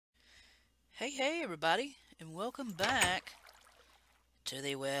Hey everybody, and welcome back to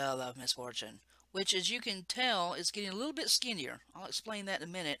the Well of Misfortune, which as you can tell is getting a little bit skinnier. I'll explain that in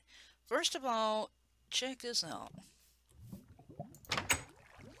a minute. First of all, check this out.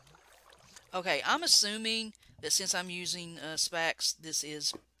 Okay, I'm assuming that since I'm using specs, this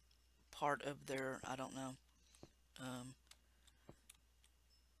is part of their, I don't know.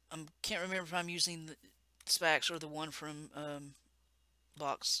 I can't remember if I'm using the specs or the one from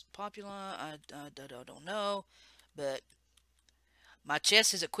Box Popula. I don't know, but my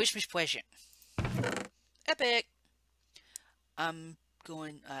chest is a Christmas present. Epic. I'm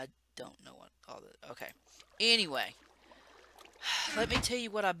going, I don't know what all the, okay. Anyway, let me tell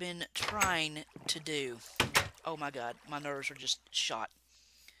you what I've been trying to do. Oh my god, my nerves are just shot.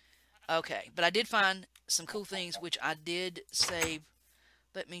 Okay, but I did find some cool things which I did save.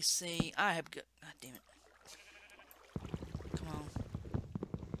 Let me see. I have got, god damn it. Come on.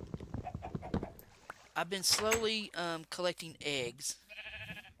 I've been slowly collecting eggs.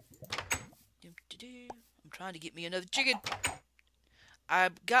 I'm trying to get me another chicken.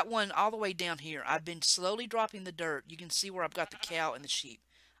 I've got one all the way down here. I've been slowly dropping the dirt. You can see where I've got the cow and the sheep.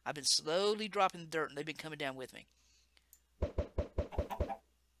 I've been slowly dropping the dirt, and they've been coming down with me.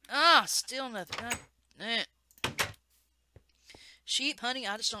 Ah, still nothing. Sheep, honey,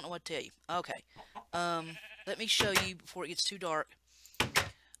 I just don't know what to tell you. Okay. Let me show you before it gets too dark.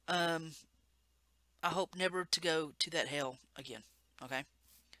 I hope never to go to that hell again. Okay?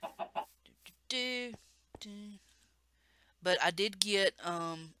 But I did get,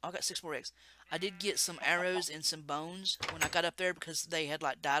 I got 6 more eggs. I did get some arrows and some bones when I got up there because they had,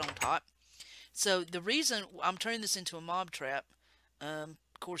 like, died on top. So, the reason I'm turning this into a mob trap, of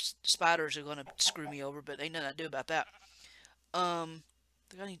course, spiders are going to screw me over, but ain't nothing I do about that. No,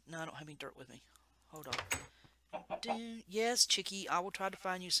 I don't have any dirt with me. Hold on. Yes, Chicky, I will try to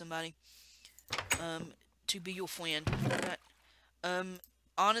find you somebody, to be your friend.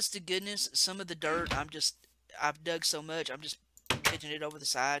 Honest to goodness, some of the dirt, I've dug so much, I'm just pitching it over the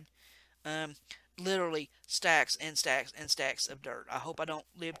side. Literally stacks and stacks and stacks of dirt. I hope I don't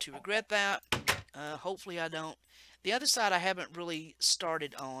live to regret that. Hopefully I don't. The other side I haven't really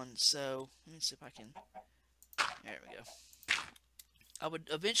started on, so let me see if I can. There we go. I would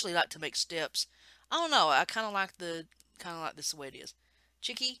eventually like to make steps. I don't know. I kind of like this the way it is.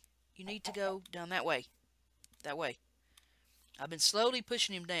 Chicky, you need to go down that way. That way. I've been slowly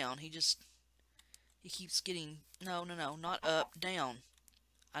pushing him down. He keeps getting, no, not up, down.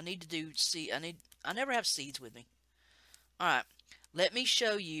 I need to do seed. I never have seeds with me. Alright, let me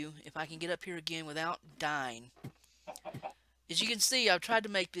show you if I can get up here again without dying. As you can see, I've tried to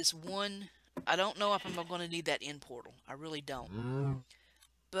make this one. I don't know if I'm going to need that end portal. I really don't.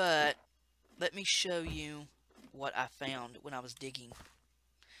 But let me show you what I found when I was digging.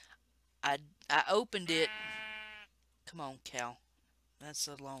 I opened it. Come on, cow. That's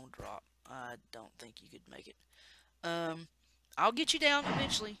a long drop. I don't think you could make it. I'll get you down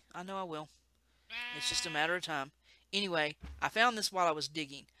eventually. I know I will. It's just a matter of time. Anyway, I found this while I was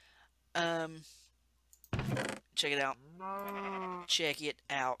digging. Check it out. Check it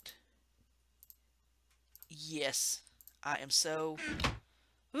out. Yes. I am so...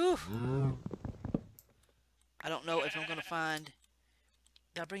 Whew. I don't know if I'm going to find...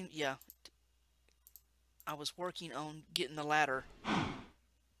 Did I bring... Yeah. I was working on getting the ladder.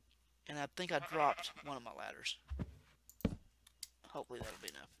 And I think I dropped one of my ladders. Hopefully that'll be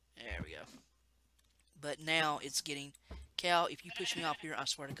enough. There we go. But now it's getting... Cal, if you push me off here, I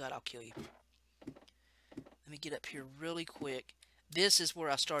swear to God, I'll kill you. Let me get up here really quick. This is where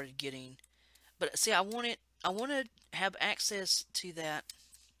I started getting... But see, I want to have access to that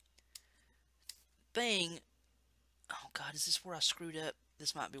thing. Oh God, is this where I screwed up?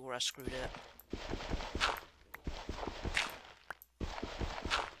 This might be where I screwed up.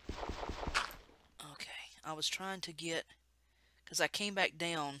 Okay, I was trying to get... Because I came back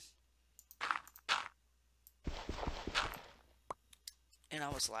down. And I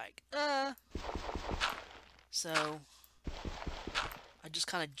was like, So, I just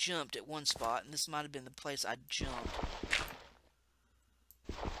kind of jumped at one spot. And this might have been the place I jumped.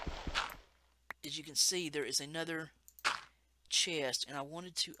 As you can see, there is another chest. And I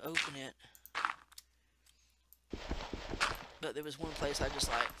wanted to open it. But there was one place I just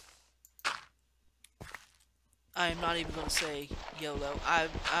like... I am not even going to say YOLO.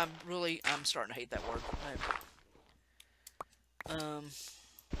 I'm starting to hate that word.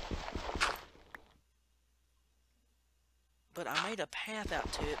 But I made a path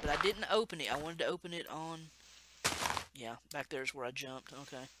out to it, but I didn't open it. I wanted to open it on... Yeah, back there's where I jumped.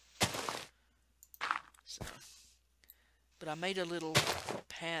 Okay. So... But I made a little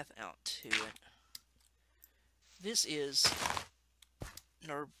path out to it. This is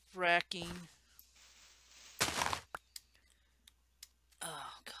nerve-wracking.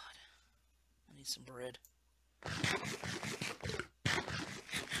 Oh, God. I need some bread.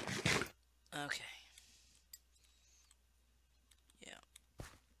 Okay.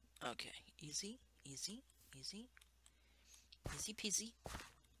 Yeah. Okay. Easy, easy, easy. Easy peasy.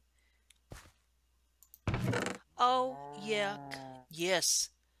 Oh, yeah. Yes.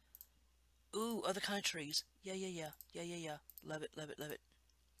 Ooh, other kind of trees. Yeah, yeah, yeah. Yeah, yeah, yeah. Love it, love it, love it.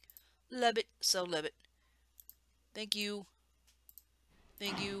 Love it. So love it. Thank you.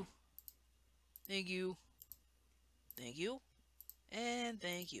 Thank you. Thank you. Thank you. And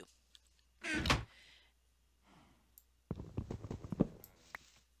thank you.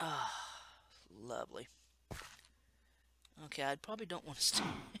 Ah, lovely. Okay, I probably don't want to stand.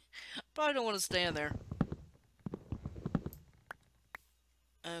 Probably don't want to stand there.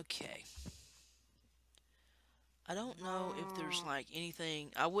 Okay. I don't know if there's like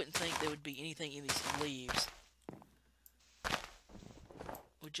anything. I wouldn't think there would be anything in these leaves.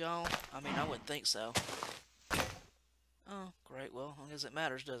 Would y'all? I mean, I wouldn't think so. Oh, great. Well, I guess it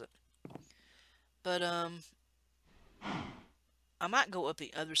matters, does it? But, I might go up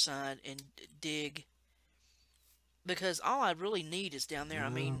the other side and dig. Because all I really need is down there. I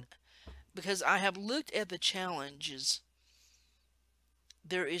mean, because I have looked at the challenges.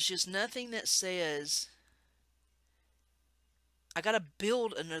 There is just nothing that says I gotta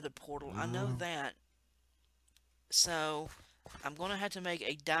build another portal. I know that. So, I'm gonna have to make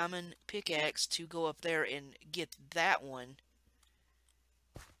a diamond pickaxe to go up there and get that one.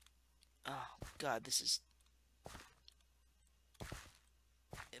 Oh, God, this is...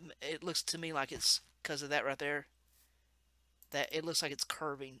 It looks to me like it's because of that right there. That it looks like it's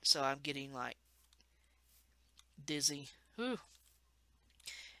curving, so I'm getting, like, dizzy. Whew.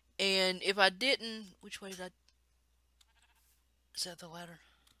 And if I didn't... Which way did I... Is that the ladder?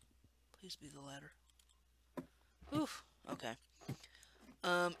 Please be the ladder. Oof. Okay.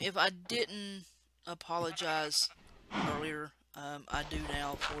 If I didn't apologize earlier, I do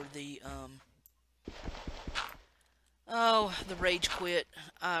now for the, oh, the rage quit.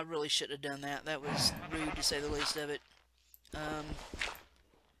 I really shouldn't have done that. That was rude, to say the least of it.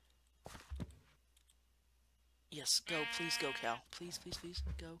 Yes, go. Please go, Cal. Please, please, please.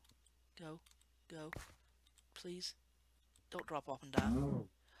 Go. Go. Go. Please. Don't drop off and die.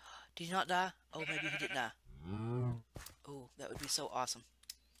 Did he not die? Oh, maybe he didn't die. Oh, that would be so awesome.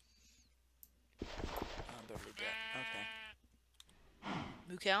 Oh, Beverly died. Okay.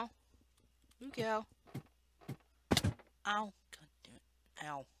 Moo cow? Moo cow. Ow. God damn it.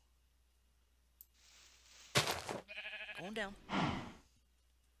 Ow. Going down.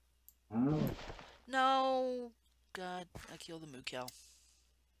 No. God, I killed the moo cow.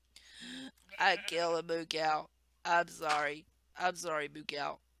 I killed a moo cow. I'm sorry. I'm sorry, moo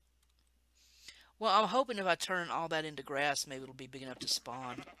cow. Well, I'm hoping if I turn all that into grass, maybe it'll be big enough to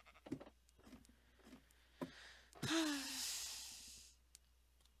spawn.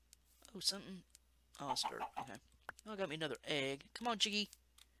 Oh, something. Oh, it's dirt. Okay. Oh, I got me another egg. Come on, Chiggy.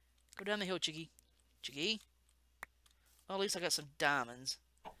 Go down the hill, Chiggy. Chiggy. Well, at least I got some diamonds.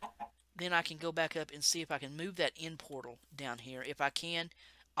 Then I can go back up and see if I can move that end portal down here. If I can,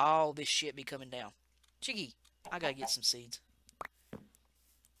 all this shit be coming down. Chiggy, I gotta get some seeds.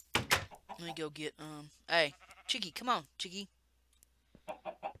 Let me go get, hey, Chiggy, come on, Chiggy.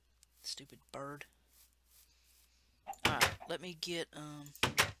 Stupid bird. Alright, let me get,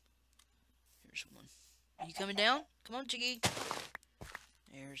 here's one. Are you coming down? Come on, Chiggy.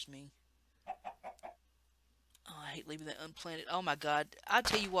 There's me. Oh, I hate leaving that unplanted. Oh my God. I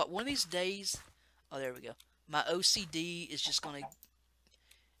tell you what, one of these days... Oh, there we go. My OCD is just going to...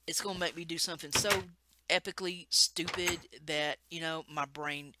 It's going to make me do something so epically stupid that, you know, my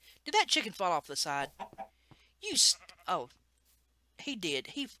brain... Did that chicken fall off the side? Oh. He did.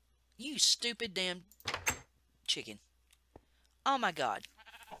 You stupid damn chicken. Oh my God.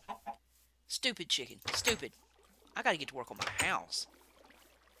 Stupid chicken. Stupid. I got to get to work on my house.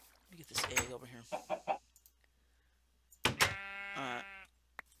 Let me get this egg over here. Alright.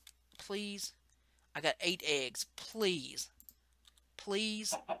 Please. I got 8 eggs. Please.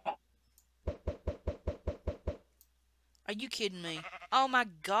 Please. Are you kidding me? Oh my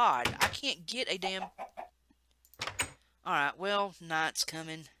God. I can't get a damn... Alright, well, night's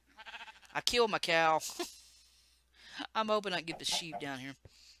coming. I killed my cow. I'm hoping I can get the sheep down here.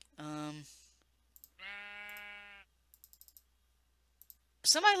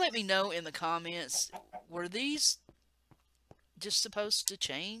 Somebody let me know in the comments, were these just supposed to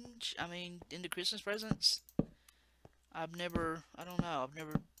change? I mean, into Christmas presents? I don't know, I've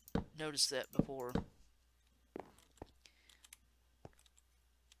never noticed that before.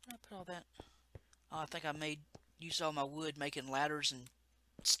 put all that? Oh, I think I used all my wood making ladders and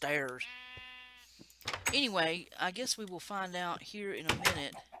stairs. Anyway, I guess we will find out here in a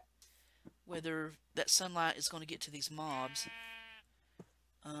minute whether that sunlight is going to get to these mobs.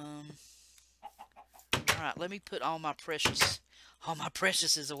 Alright, let me put all my preciouses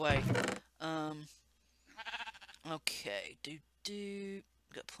away. Okay,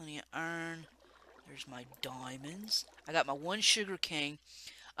 got plenty of iron. There's my diamonds. I got my one sugarcane.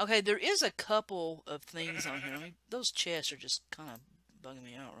 Okay, there is a couple of things on here. I mean, those chests are just kind of bugging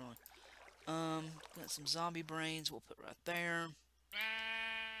me out, really. Got some zombie brains. We'll put right there.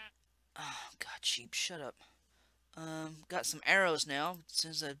 Oh, God, sheep, shut up. Got some arrows now,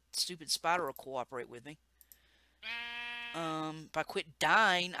 since a stupid spider will cooperate with me. If I quit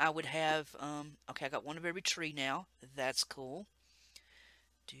dying, I would have, okay, I got one of every tree now. That's cool.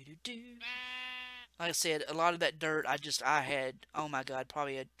 Like I said, a lot of that dirt, I had, oh my God,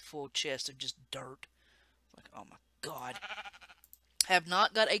 probably a full chest of just dirt. Like, oh my God. Have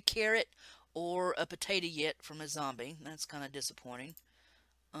not got a carrot or a potato yet from a zombie. That's kind of disappointing.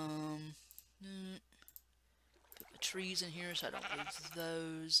 Put the trees in here so I don't lose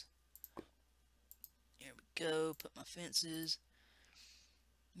those. There we go. Put my fences.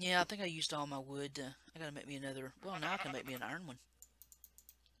 Yeah, I think I used all my wood. I gotta make me another. Well, now I can make me an iron one.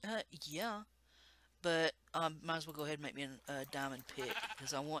 Yeah. But might as well go ahead and make me a diamond pick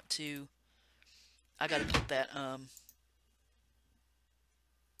because I want to. I gotta put that.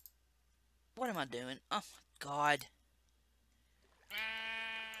 What am I doing? Oh my God.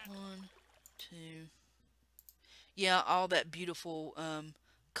 1, 2. Yeah, all that beautiful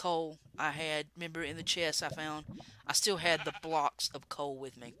coal I had. Remember in the chest I found? I still had the blocks of coal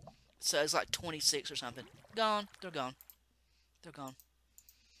with me. So it's like 26 or something. Gone. They're gone. They're gone.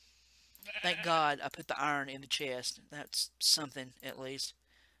 Thank God I put the iron in the chest. That's something at least.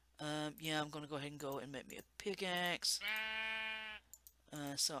 Yeah, I'm going to go ahead and go and make me a pickaxe.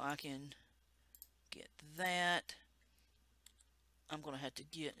 So I can get that. I'm going to have to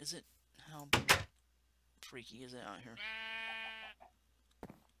get... Is it... How freaky is it out here?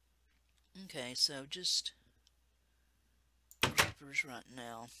 Okay, so just... creepers right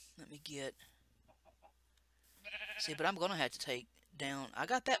now. Let me get... See, but I'm going to have to take down... I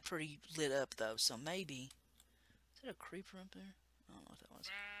got that pretty lit up, though, so maybe... Is that a creeper up there? I don't know what that was.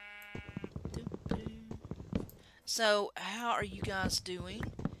 So, how are you guys doing?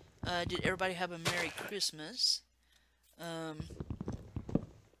 Did everybody have a Merry Christmas?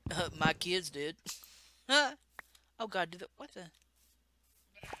 My kids did. Oh God, what the?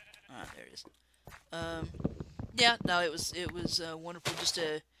 Alright, there it is. Yeah, no, it was wonderful just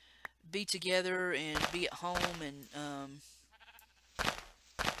to be together and be at home and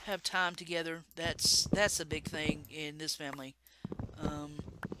have time together. That's a big thing in this family.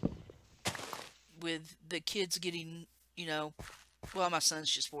 With the kids getting, you know, well, my son's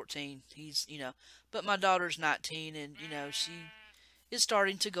just 14. He's, you know, but my daughter's 19, and you know, she is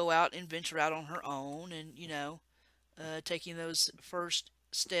starting to go out and venture out on her own, and you know, taking those first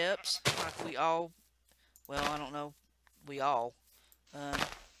steps, like we all. Well, I don't know, we all.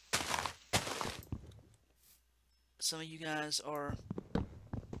 Some of you guys are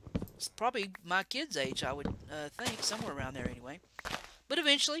probably my kids' age, I would think, somewhere around there anyway. But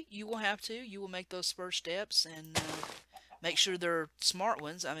eventually, you will have to. You will make those first steps and make sure they're smart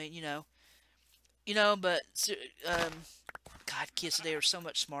ones. I mean, but God, kids today are so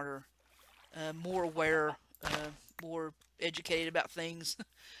much smarter, more aware, more educated about things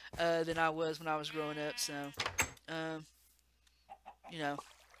than I was when I was growing up. So,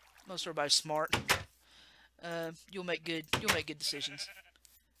 most everybody's smart. You'll make good decisions.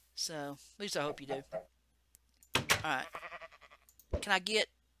 So, at least I hope you do. All right. Can I get...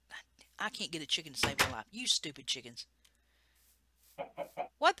 I can't get a chicken to save my life. You stupid chickens.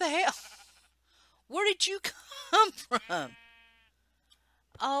 What the hell? Where did you come from?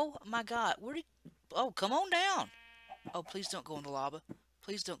 Oh, my God. Oh, come on down. Oh, please don't go in the lava.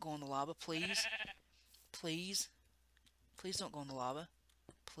 Please don't go in the lava. Please. Please. Please don't go in the lava.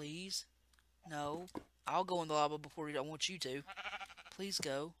 Please. No. I'll go in the lava before I want you to. Please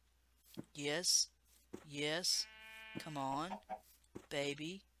go. Yes. Yes. Come on.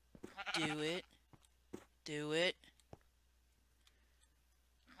 Baby. Do it. Do it.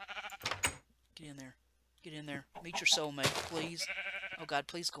 Get in there. Get in there. Meet your soulmate, please. Oh, God,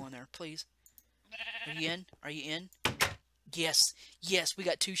 please go in there. Please. Are you in? Are you in? Yes. Yes, we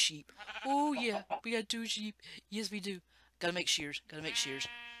got 2 sheep. Oh, yeah. We got 2 sheep. Yes, we do. Gotta make shears. Gotta make shears.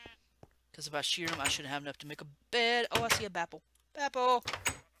 Because if I shear them, I should have enough to make a bed. Oh, I see a bapple. Bapple.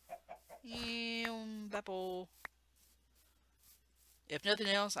 Bapple. If nothing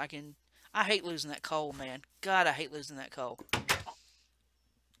else, I hate losing that coal, man. God, I hate losing that coal.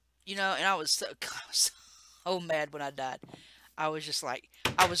 You know, and I was so mad when I died. I was just like,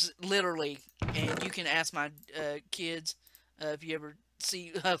 I was literally, and you can ask my kids if you ever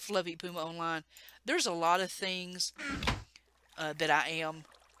see Fluffy Puma online. There's a lot of things that I am,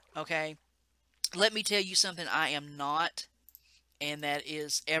 okay? Let me tell you something I am not, and that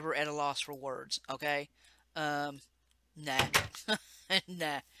is ever at a loss for words, okay? Nah.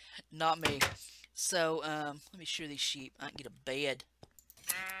 Nah, not me. So, let me shear these sheep. I can get a bed.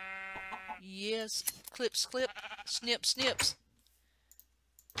 Yes. Clips, clip. Snip, snips.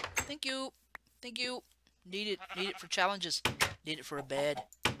 Thank you. Thank you. Need it. Need it for challenges. Need it for a bed.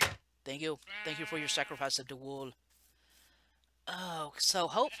 Thank you. Thank you for your sacrifice of the wool. Oh, so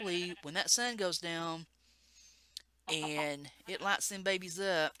hopefully when that sun goes down and it lights them babies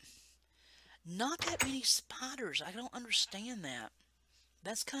up, not that many spiders. I don't understand that.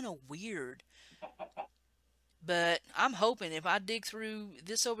 That's kind of weird. But I'm hoping if I dig through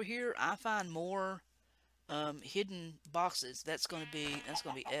this over here, I find more hidden boxes. That's gonna be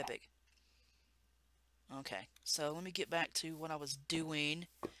epic. Okay, so let me get back to what I was doing.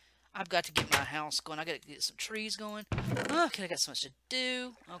 I've got to get my house going. I got to get some trees going. Okay, I got so much to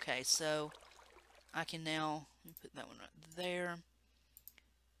do. Okay, so I can now put that one right there,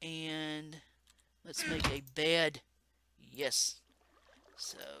 and let's make a bed. Yes.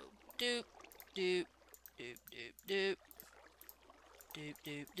 So doop doop doop doop doop doop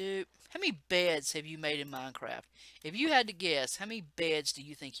doop doop. How many beds have you made in Minecraft? If you had to guess, how many beds do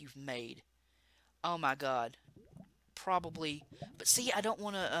you think you've made? Oh my God, probably. But see, I don't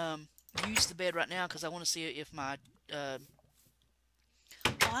want to use the bed right now because I want to see if my oh,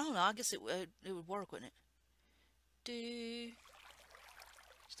 I don't know. I guess it would work, wouldn't it? Do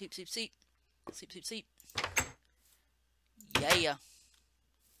sleep sleep sleep sleep sleep sleep. Yeah.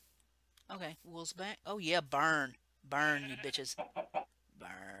 Okay, wool's back. Oh yeah, burn. Burn, you bitches.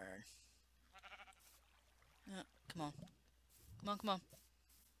 Burn. Come on. Come on, come on.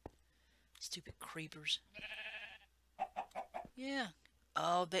 Stupid creepers. Yeah.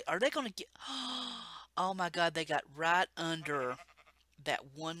 Oh, are they gonna get... Oh my God, they got right under that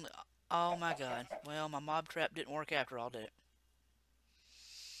one... Oh my God. Well, my mob trap didn't work after all, did it?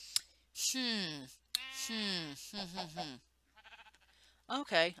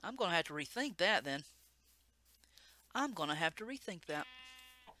 Okay, I'm gonna have to rethink that then. I'm gonna have to rethink that.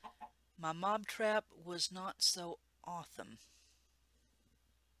 My mob trap was not so awesome.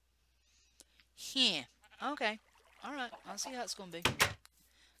 Yeah. Okay. Alright, I'll see how it's gonna be.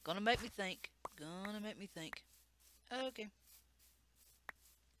 Gonna make me think. Gonna make me think. Okay.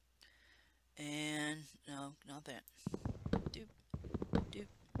 And, no, not that. Doop. Doop.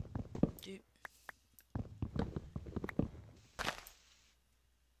 Doop.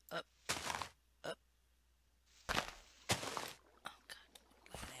 Up. Up. Oh, God.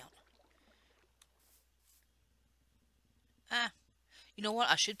 Lay it out. Ah. You know what?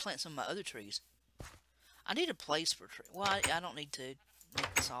 I should plant some of my other trees. I need a place for trees. Well, I don't need to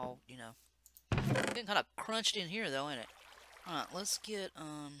make this all, you know. Getting kind of crunched in here, though, ain't it? Alright, let's get,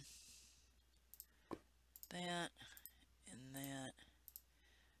 that and that.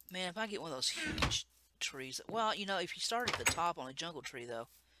 Man, if I get one of those huge trees... Well, you know, if you start at the top on a jungle tree, though,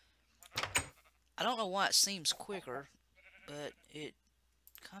 I don't know why it seems quicker, but it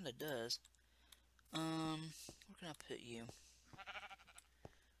kind of does. Where can I put you?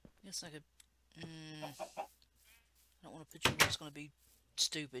 I guess I could... I don't want to put you where it's going to be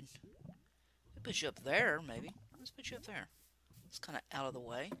stupid. I'll put you up there, maybe. Let's put you up there. It's kind of out of the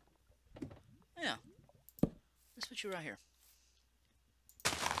way. Yeah. Let's put you right here.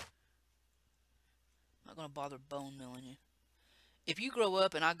 I'm not going to bother bone milling you. If you grow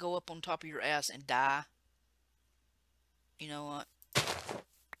up and I go up on top of your ass and die, you know what?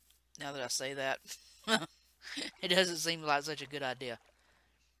 Now that I say that, it doesn't seem like such a good idea.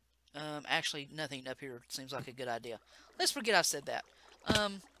 Actually, nothing up here seems like a good idea. Let's forget I said that.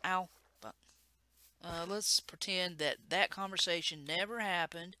 Ow. But, let's pretend that that conversation never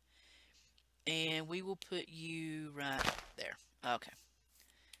happened. And we will put you right there. Okay.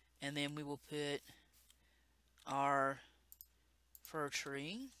 And then we will put our fir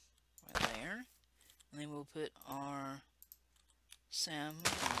tree right there. And then we'll put our salmon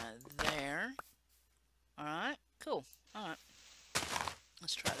right there. Alright, cool. Alright.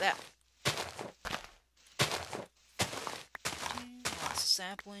 Let's try that. Lots of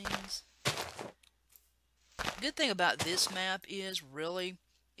saplings. Good thing about this map is really,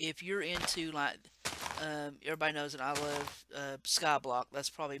 if you're into, like, everybody knows that I love Skyblock.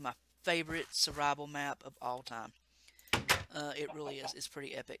 That's probably my favorite survival map of all time. It really is. It's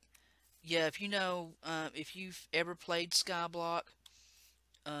pretty epic. Yeah, if you know, if you've ever played Skyblock,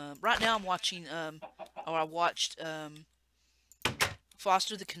 right now I'm watching, or I watched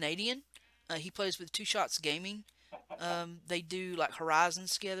Foster the Canadian. He plays with Two Shots Gaming. They do like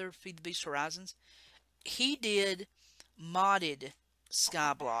Horizons together, Feed the Beast Horizons. He did modded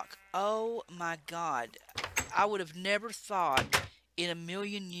Skyblock. Oh my god. I would have never thought in a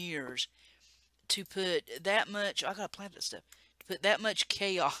million years to put that much, I gotta plant that stuff, to put that much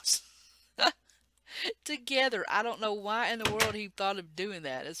chaos together. I don't know why in the world he thought of doing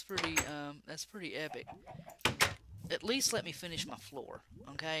that. That's pretty epic. At least let me finish my floor,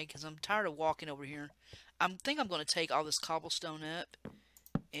 okay? Because I'm tired of walking over here. I think I'm going to take all this cobblestone up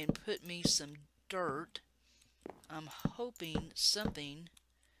and put me some dirt. I'm hoping something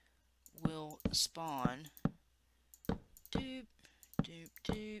will spawn. Doop, doop,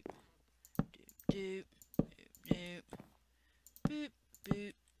 doop, doop, doop, doop, boop,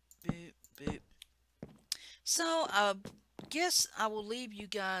 boop, boop, boop. So, I guess I will leave you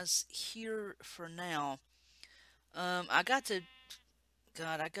guys here for now. I got to,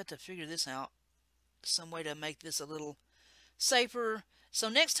 God, I got to figure this out. Some way to make this a little safer. So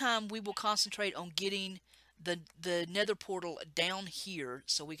next time we will concentrate on getting the nether portal down here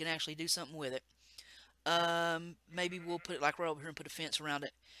so we can actually do something with it. Maybe we'll put it like right over here and put a fence around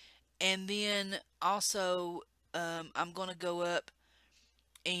it. And then also, I'm going to go up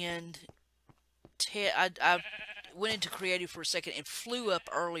and I went into creative for a second and flew up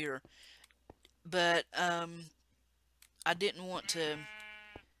earlier, but I didn't want to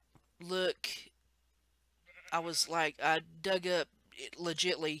look. I was like, I dug up it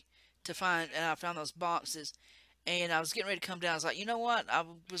legitly to find, and I found those boxes, and I was getting ready to come down. I was like, you know what? I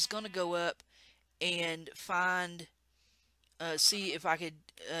was going to go up and find, see if I could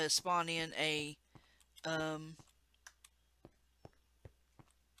spawn in a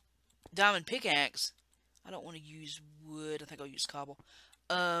diamond pickaxe. I don't want to use wood. I think I'll use cobble.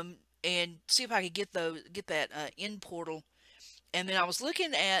 And see if I could get that end portal. And then I was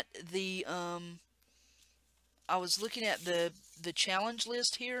looking at the the challenge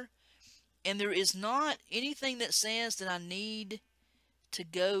list here, and there is not anything that says that I need to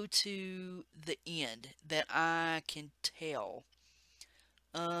go to the end that I can tell.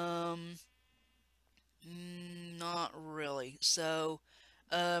 Not really. So,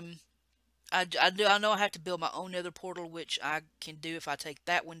 I know I have to build my own nether portal, which I can do if I take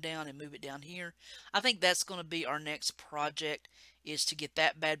that one down and move it down here. I think that's going to be our next project, is to get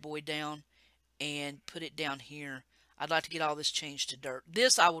that bad boy down and put it down here. I'd like to get all this changed to dirt.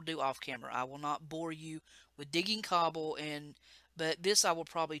 This I will do off camera. I will not bore you with digging cobble, but this I will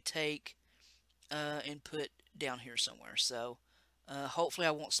probably take and put down here somewhere. So hopefully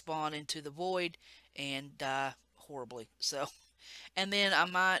I won't spawn into the void and die horribly. So, and then I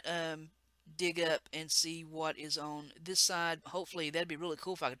might dig up and see what is on this side. Hopefully that'd be really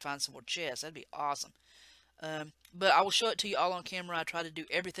cool if I could find some more chests. That'd be awesome. But I will show it to you all on camera. I try to do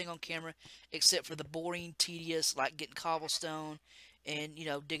everything on camera except for the boring, tedious, like getting cobblestone and, you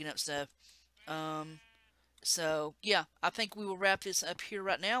know, digging up stuff. So, yeah, I think we will wrap this up here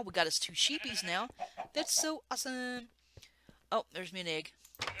right now. We got us 2 sheepies now. That's so awesome. Oh, there's me an egg.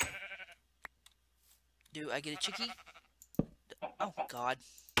 Do I get a chickie? Oh, God.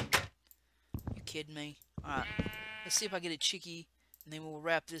 You kidding me? Alright, let's see if I get a chickie, and then we'll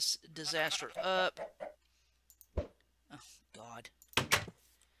wrap this disaster up. Oh, God.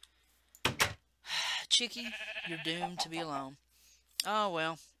 Chickie, you're doomed to be alone. Oh,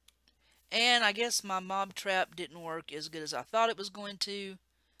 well. And I guess my mob trap didn't work as good as I thought it was going to.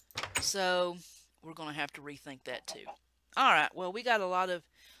 So, we're going to have to rethink that too. Alright, well, we got a lot of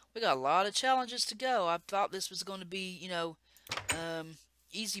challenges to go. I thought this was going to be, you know,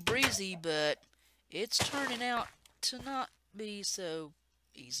 easy breezy, but it's turning out to not be so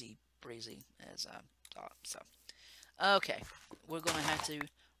easy breezy as I thought. So, okay, we're going to have to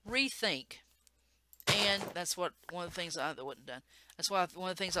rethink. And that's what one of the things that wasn't done. That's why one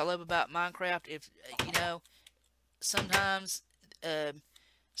of the things I love about Minecraft. If you know, sometimes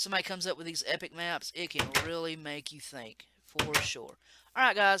somebody comes up with these epic maps, it can really make you think for sure. All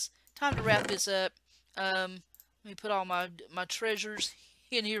right, guys, time to wrap this up. Let me put all my treasures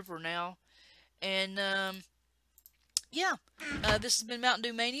in here for now, and yeah, this has been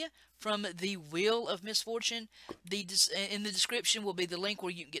Mntdewmania from the Wheel of Misfortune. In the description will be the link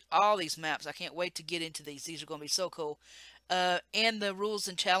where you can get all these maps. I can't wait to get into these. These are going to be so cool. And the rules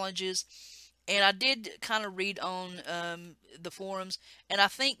and challenges. And I did kind of read on the forums, and I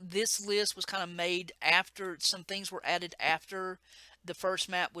think this list was kind of made after some things were added after the first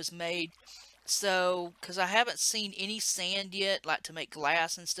map was made. So, because I haven't seen any sand yet, like to make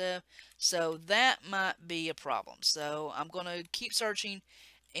glass and stuff, so that might be a problem. So I'm gonna keep searching,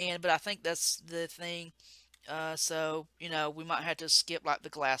 but I think that's the thing. So we might have to skip like the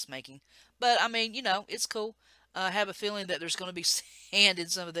glass making, but I mean, it's cool. I have a feeling that there's gonna be sand in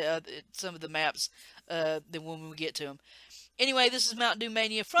some of the maps, then when we get to them. Anyway, this is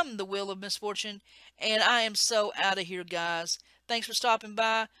Mntdewmania from the Wheel of Misfortune, and I am so out of here, guys. Thanks for stopping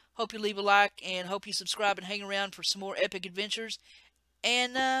by. Hope you leave a like, and hope you subscribe and hang around for some more epic adventures.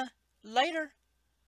 And later.